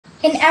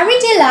In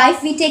everyday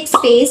life, we take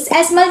space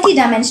as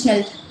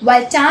multidimensional,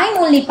 while time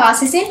only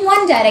passes in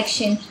one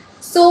direction.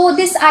 So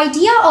this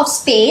idea of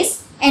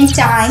space and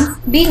time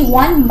being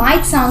one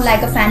might sound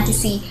like a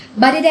fantasy,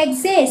 but it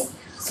exists.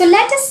 So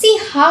let us see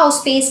how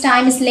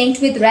space-time is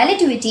linked with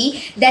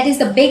relativity, that is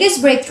the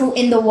biggest breakthrough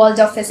in the world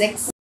of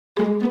physics.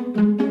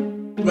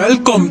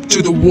 Welcome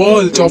to the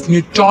world of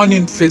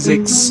Newtonian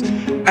physics.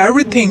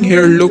 Everything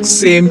here looks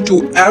same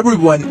to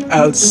everyone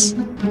else.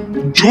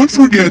 Don't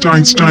forget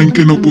Einstein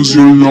can oppose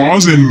your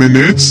laws in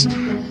minutes.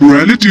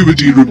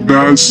 Relativity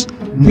rebels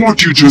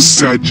what you just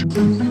said.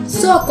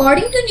 So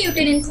according to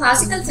Newton in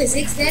classical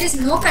physics, there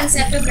is no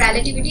concept of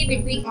relativity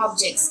between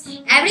objects.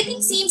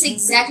 Everything seems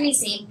exactly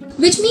same,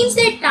 which means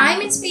that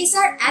time and space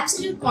are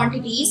absolute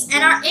quantities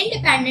and are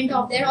independent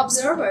of their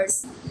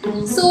observers.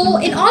 So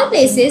in all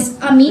places,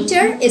 a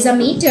meter is a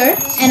meter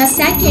and a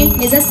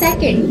second is a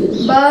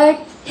second. But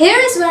here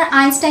is where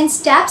Einstein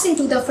steps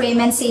into the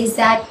frame and says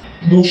that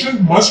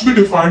Motion must be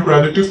defined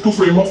relative to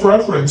frame of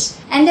reference.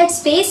 and that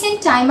space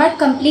and time are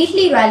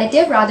completely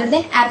relative rather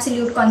than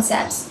absolute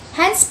concepts.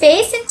 Hence,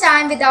 space and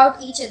time without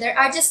each other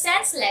are just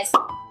senseless.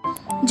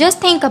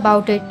 Just think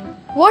about it.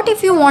 What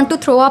if you want to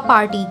throw a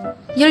party?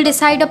 You'll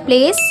decide a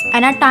place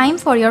and a time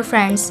for your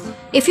friends.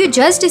 If you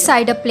just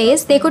decide a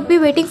place, they could be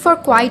waiting for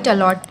quite a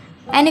lot.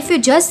 And if you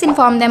just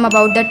inform them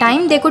about the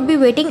time, they could be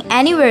waiting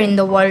anywhere in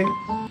the world.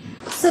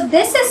 So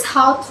this is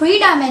how 3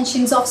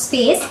 dimensions of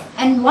space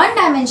and 1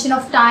 dimension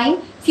of time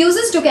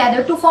fuses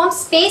together to form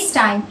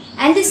space-time,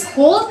 and this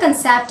whole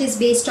concept is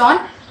based on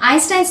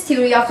Einstein's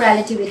theory of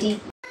relativity.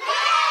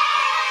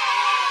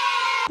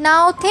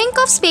 Now think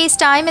of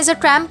space-time as a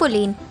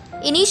trampoline.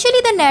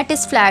 Initially the net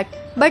is flat,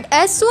 but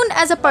as soon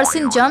as a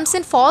person jumps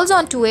and falls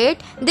onto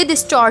it, they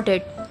distort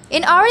it.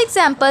 In our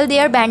example, they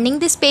are bending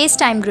the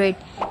space-time grid,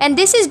 and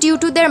this is due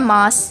to their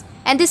mass.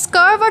 And this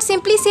curve, or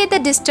simply say the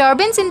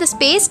disturbance in the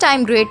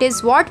space-time grid,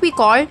 is what we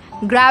call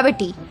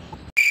gravity.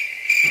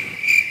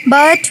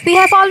 But we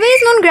have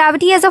always known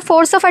gravity as a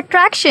force of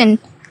attraction,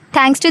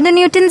 thanks to the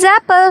Newton's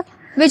apple,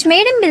 which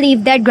made him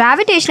believe that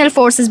gravitational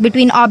forces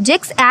between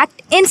objects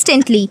act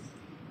instantly.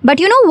 But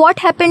you know what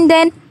happened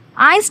then?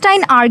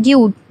 Einstein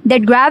argued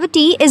that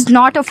gravity is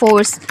not a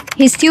force.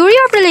 His theory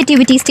of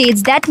relativity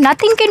states that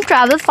nothing can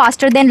travel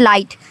faster than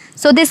light.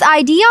 So this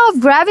idea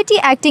of gravity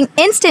acting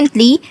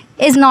instantly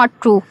is not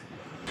true.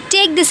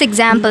 Take this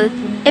example.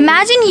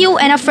 Imagine you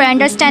and a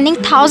friend are standing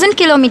 1,000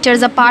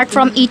 kilometers apart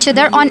from each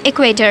other on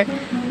equator.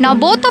 Now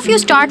both of you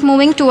start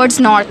moving towards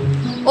north.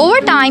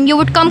 Over time you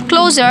would come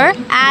closer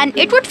and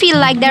it would feel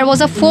like there was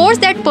a force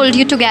that pulled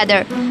you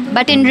together.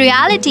 But in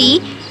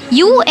reality,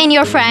 you and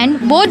your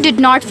friend both did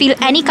not feel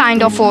any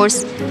kind of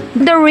force.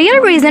 The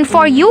real reason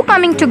for you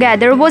coming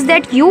together was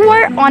that you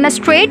were on a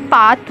straight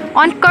path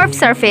on curved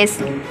surface.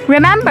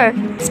 Remember,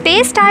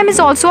 space-time is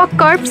also a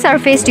curved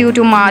surface due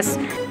to mass.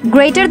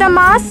 Greater the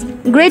mass,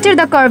 greater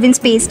the curve in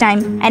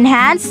space-time, and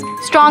hence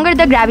stronger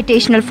the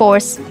gravitational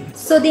force.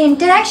 So the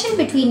interaction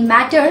between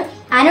matter,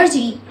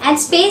 energy, and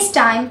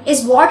space-time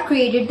is what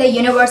created the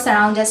universe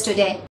around us today.